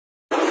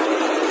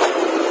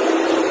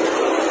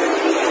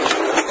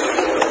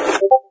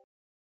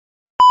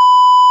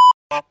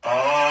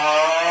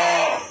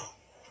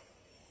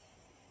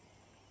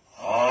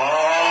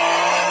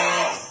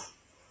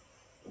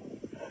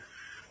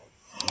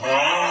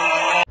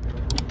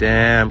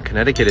Damn,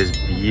 Connecticut is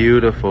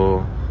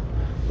beautiful.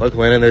 Look,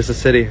 Landon, there's the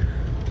city.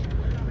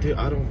 Dude,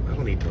 I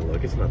don't need to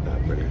look. It's not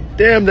that pretty.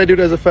 Damn, that dude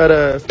has a fat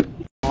ass.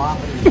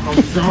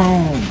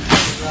 Zone.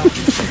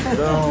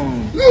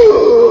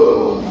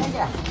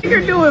 What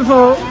you're doing,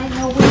 folks?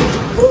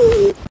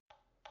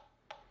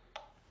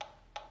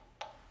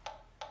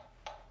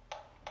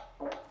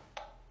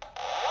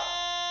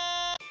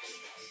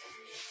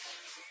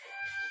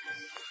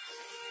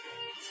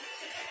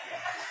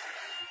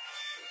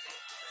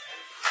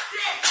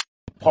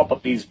 Pop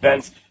up these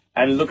vents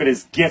and look at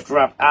his gift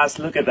wrap ass.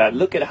 Look at that.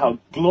 Look at how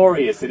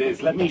glorious it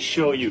is. Let me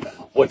show you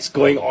what's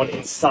going on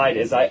inside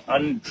as I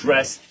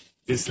undress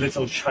this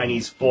little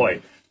Chinese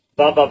boy.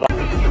 Ba ba ba.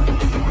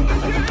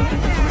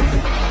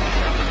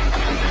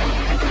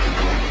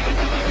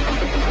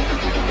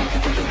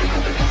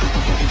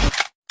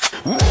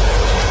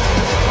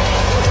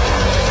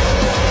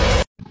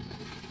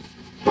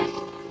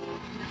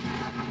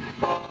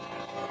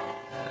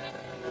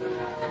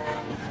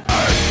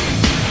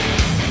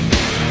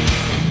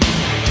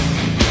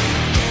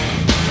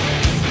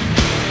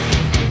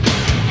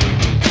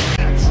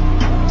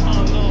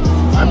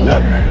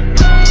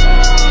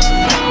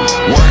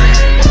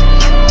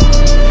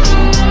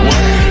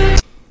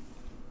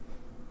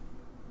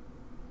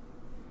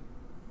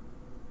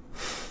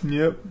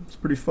 Yep, it's a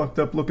pretty fucked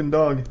up looking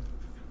dog.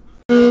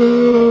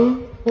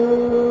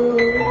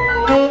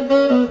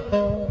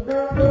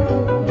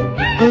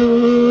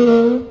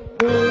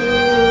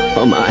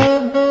 Oh my.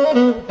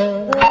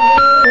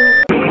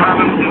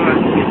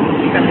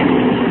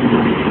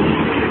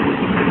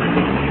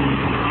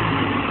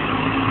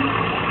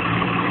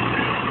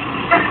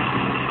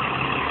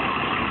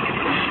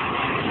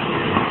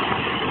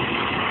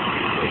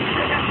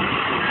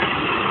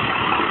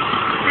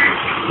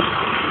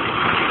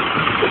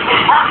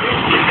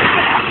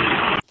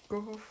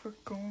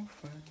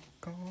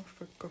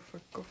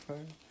 Кофе,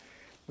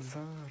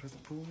 зараз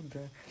буде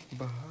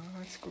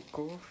багатько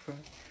кофе,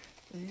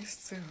 і з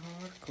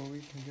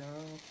цигаркою я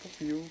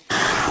поп'ю.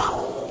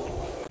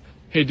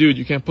 Hey dude,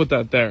 you can't put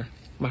that there.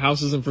 My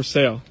house isn't for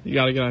sale. You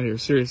gotta get out of here,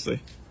 seriously.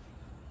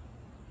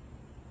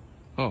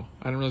 Oh,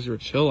 I didn't realize you were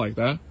chill like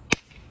that.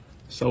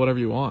 Sell whatever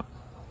you want.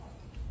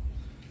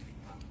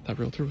 That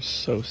realtor was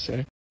so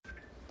sick.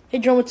 Hey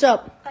John, what's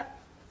up?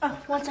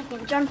 1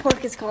 second, John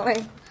Pork is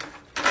calling.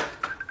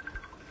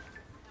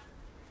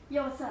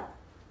 Yo, what's up?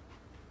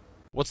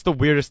 What's the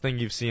weirdest thing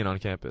you've seen on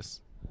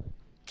campus?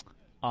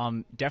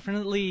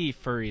 Definitely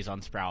furries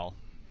on Sproul.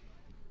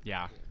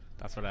 Yeah,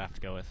 that's what I have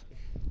to go with.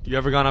 You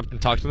ever gone up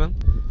and talked to them?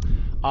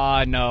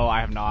 No, I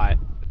have not.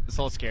 It's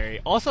a little scary.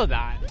 Also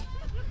that.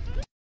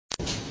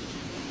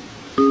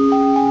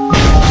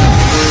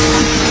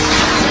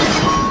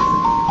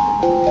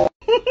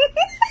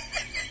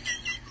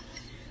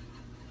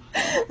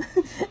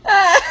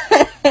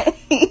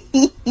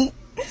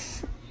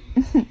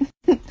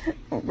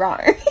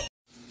 Right.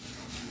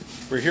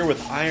 We're here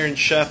with Iron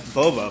Chef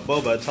Boba.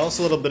 Boba, tell us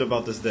a little bit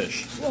about this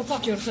dish. Well,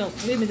 fuck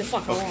yourself. Leave me the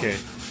fuck alone. Okay.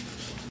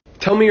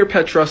 Tell me your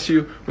pet trusts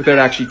you without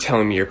actually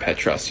telling me your pet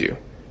trusts you.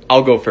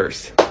 I'll go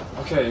first.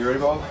 Okay, you ready,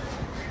 Bob?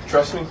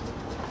 Trust me?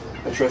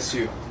 I trust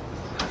you.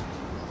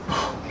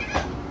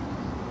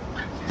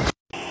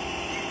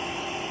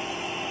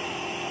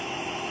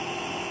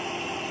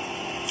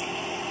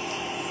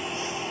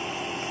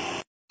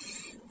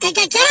 El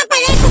que quiera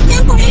perder su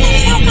tiempo viene el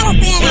video que lo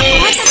pierda,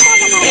 pero este pollo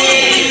me lo voy a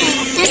comer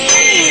entero.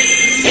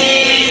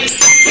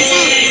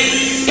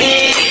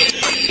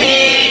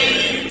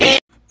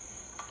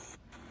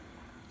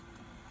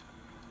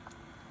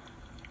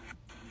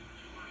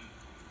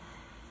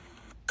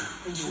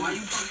 Why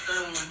you put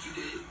that on like you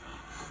did?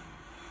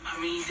 I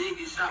mean, you did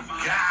get shot by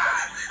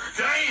God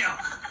damn!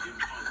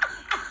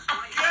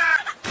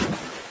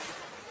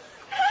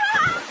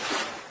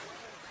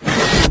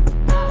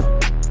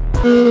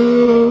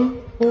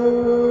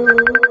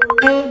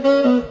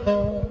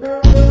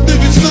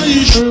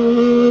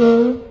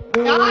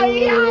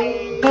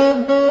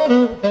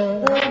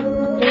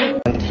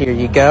 And here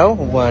you go,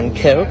 1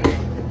 Coke.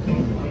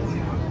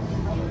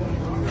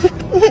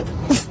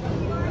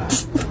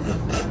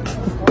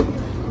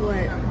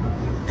 What?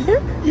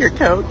 Your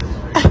Coke.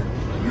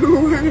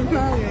 What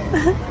about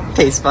it?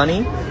 Tastes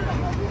funny.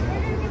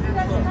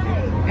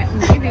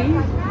 Maybe.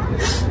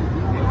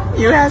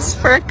 You asked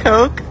for a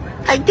Coke.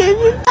 I gave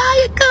you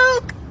Diet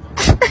Coke.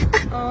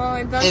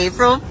 Oh, that's...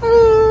 April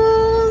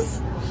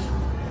Fools.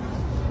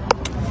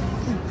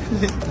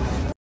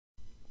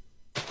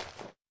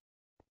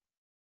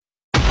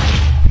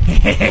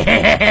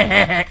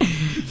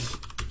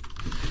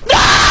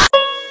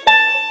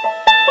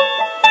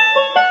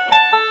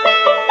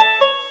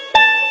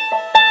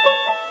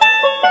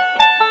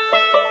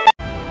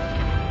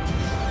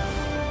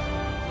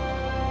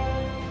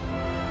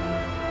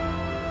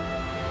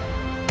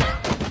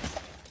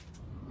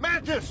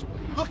 Mantis,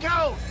 look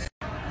out!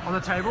 On the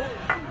table,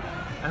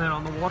 and then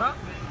on the water,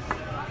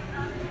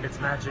 it's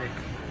magic.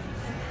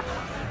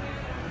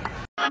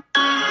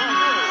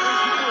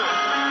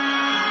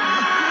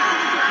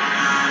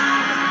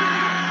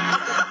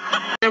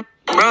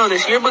 Bro, Bro,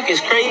 this yearbook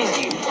is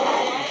crazy.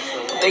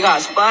 They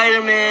got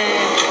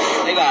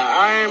Spider-Man. They got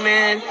Iron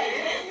Man.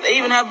 They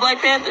even have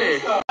Black Panther.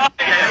 Oh,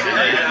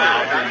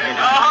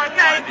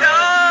 nice.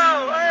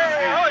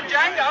 Oh,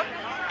 Django.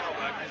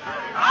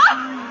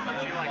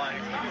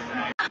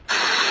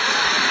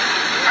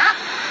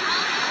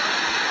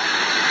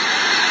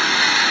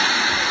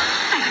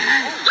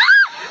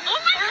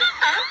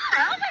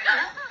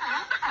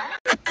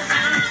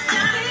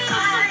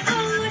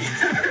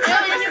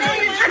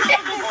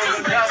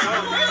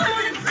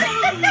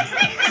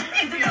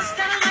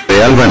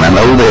 Real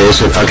banana vs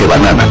fake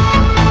banana.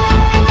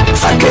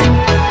 Fake.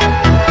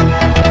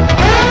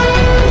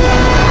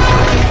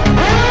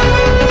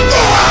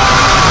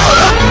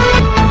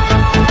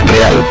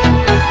 Real.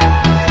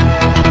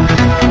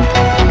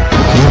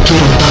 Yo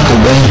quiero un Taco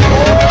Bell.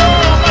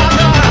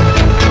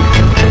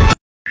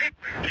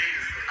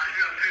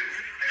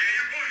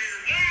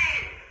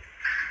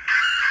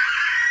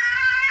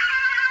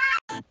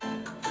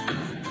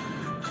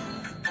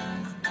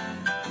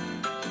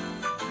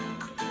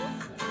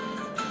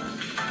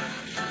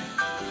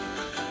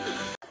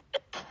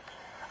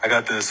 I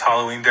got this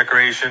Halloween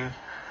decoration,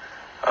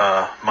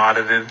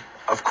 modded it,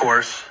 of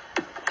course.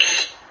 I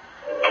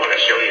want to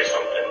show you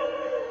something.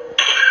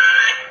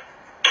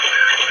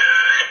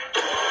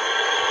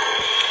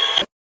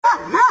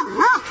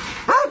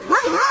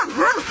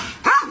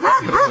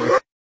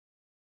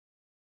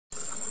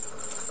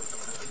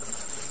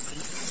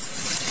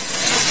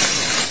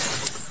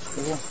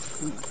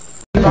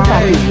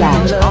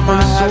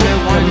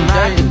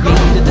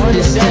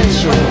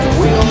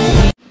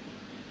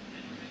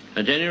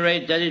 At any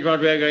rate, that is what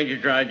we are going to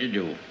try to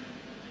do.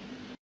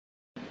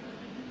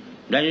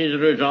 That is the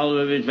result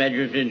of His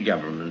Majesty's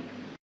government.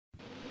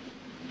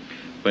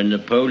 When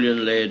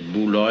Napoleon lay at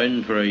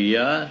Boulogne for a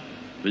year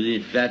with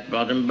his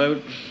flat-bottom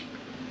boats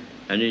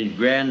and his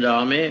grand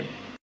army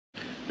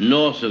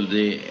north of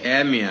the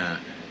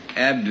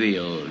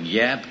Amiens-Abbeville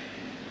gap,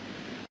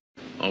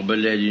 or were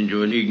led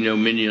into an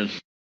ignominious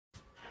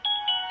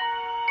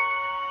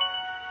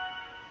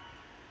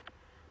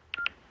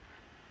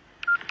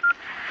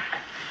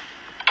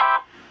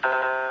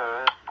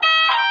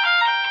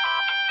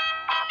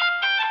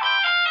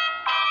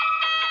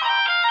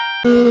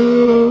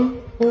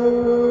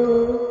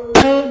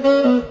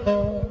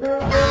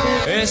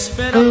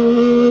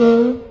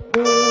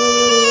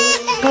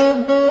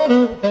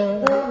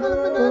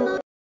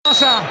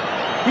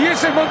Y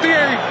ese es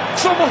Montiel.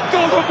 Somos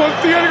todos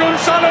Montiel,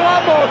 Gonzalo.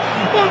 Vamos.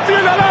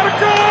 Montiel al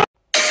arco.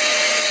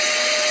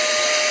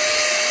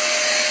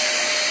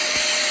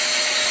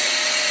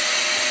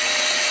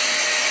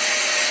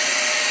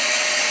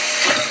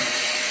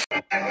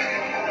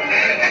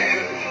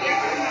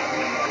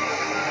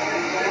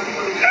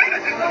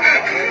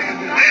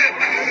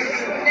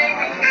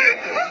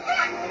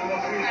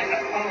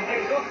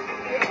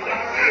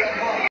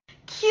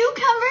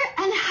 Cucumber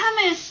and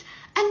hummus.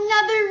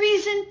 Another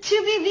reason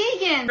to be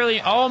vegan.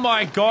 Really? Oh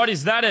my God,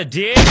 is that a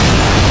dick?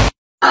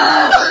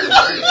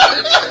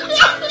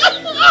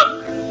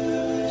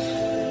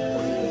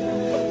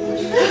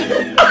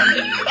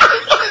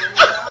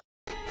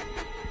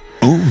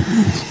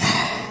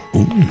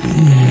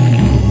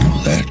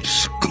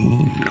 That's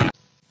good.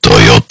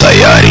 Toyota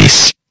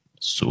Yaris,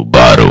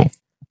 Subaru,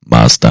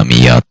 Mazda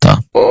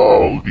Miata,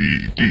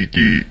 Audi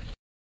TT,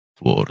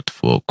 Ford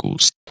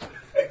Focus.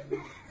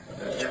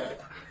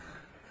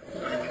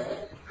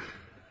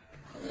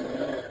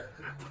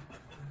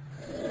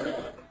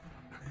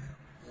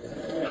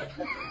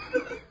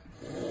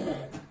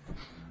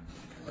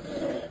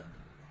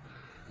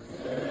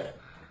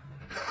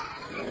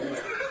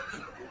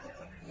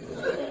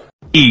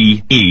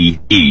 E.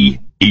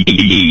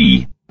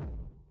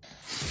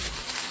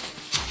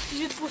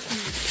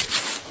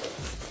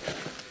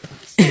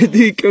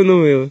 Di que eu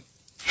não eu.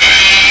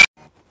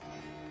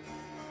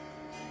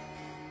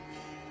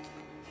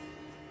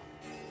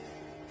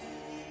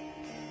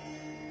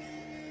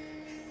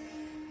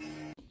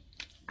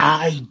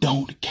 I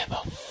don't give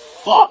a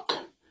fuck.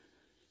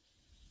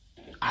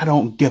 I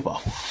don't give a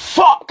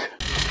fuck.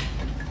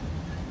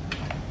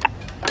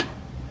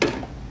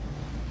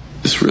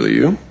 This really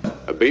you?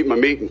 I beat my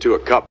meat into a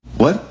cup.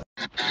 What?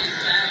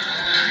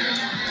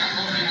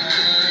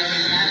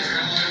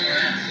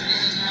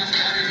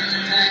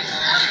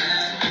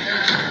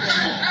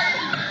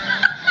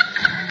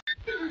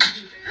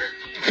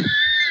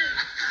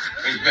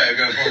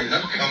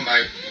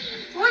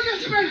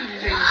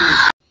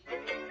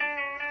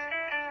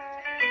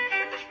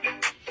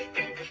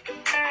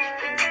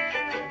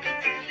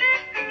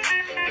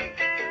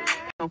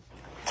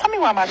 Tell me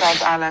why my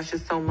dog's eyelash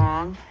is so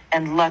long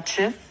and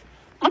luscious.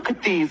 Look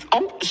at these.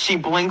 Oh, she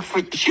blinked for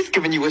you. She's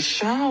giving you a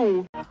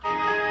show.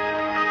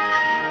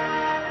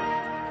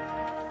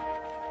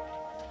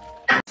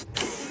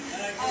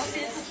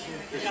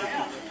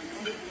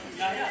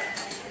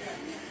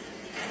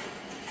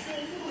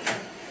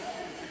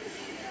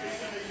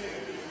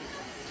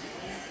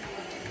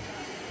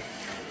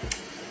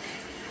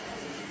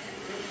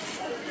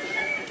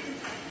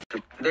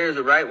 There's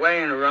a right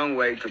way and a wrong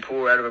way to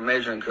pour out of a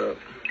measuring cup.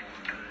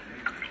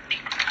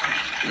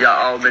 Y'all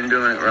all been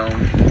doing it wrong.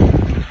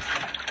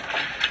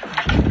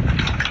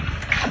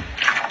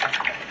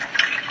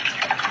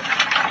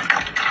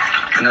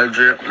 No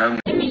drip, no.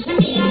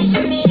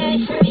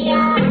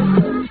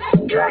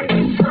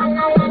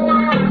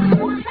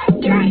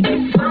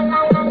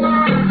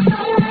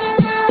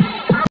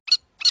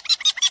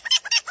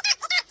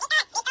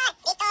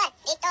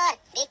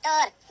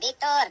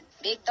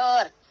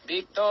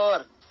 Victor.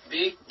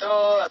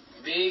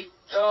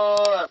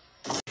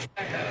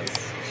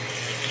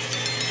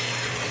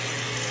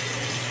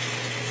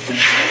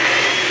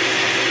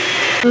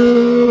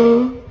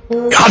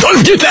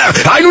 Adolf Hitler!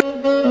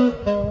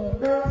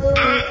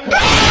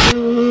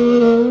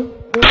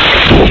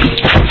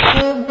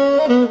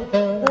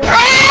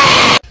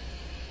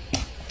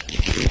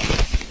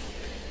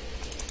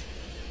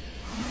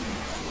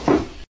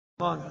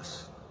 Among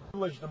us.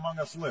 Among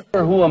us live.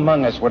 Who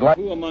among us would like?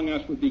 Who among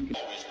us would be?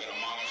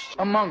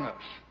 Among us.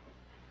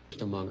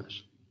 Among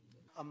us.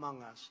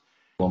 Among us.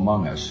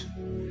 Among us.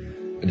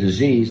 A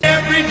disease.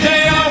 Every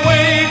day I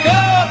wake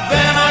up,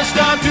 then I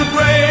start to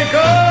break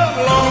up.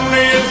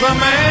 Lonely as a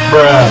man.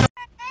 Bruh.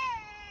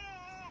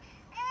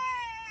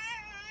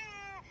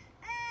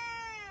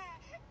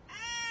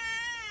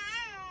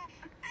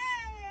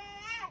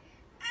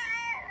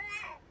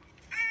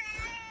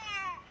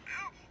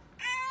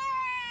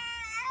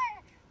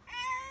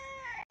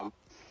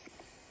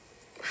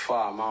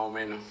 Más o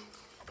menos.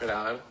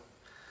 Espera, a ver.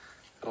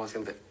 ¿Cómo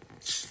siente?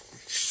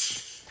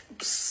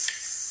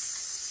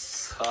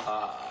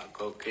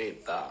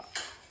 Coqueta.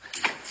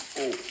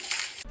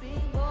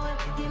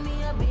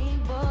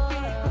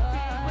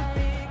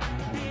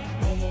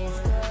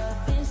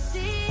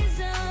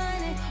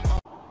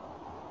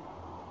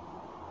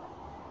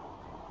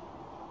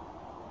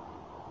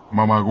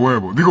 Mamá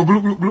huevo. Digo,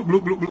 glu, glu, glu,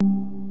 glu, glu, glu.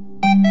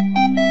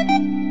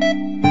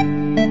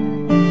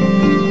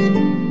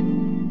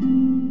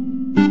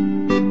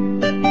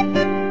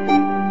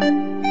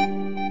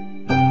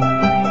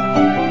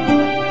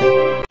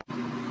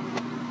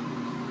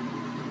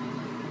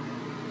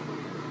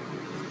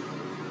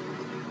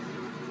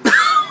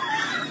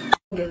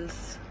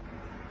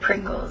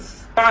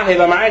 Pringles.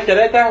 هيبقى معايا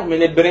 3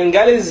 من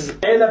البرنجالز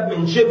علب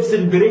من شيبس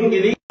البرنج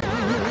دي.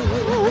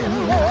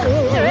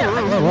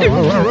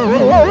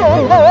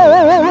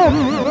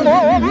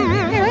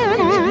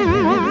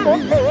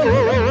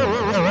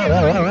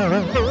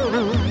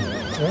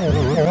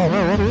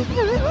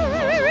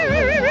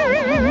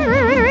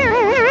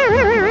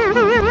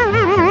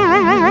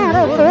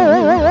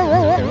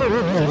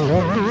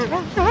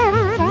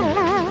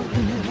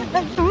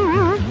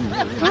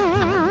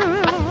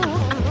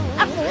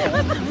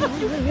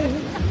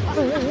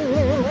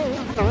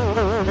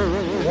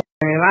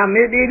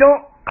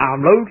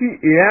 I'm low-key,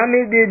 yeah, I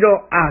made this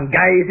joke. I'm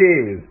gay as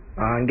hell.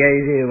 I'm gay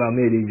as hell, I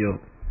made this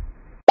joke.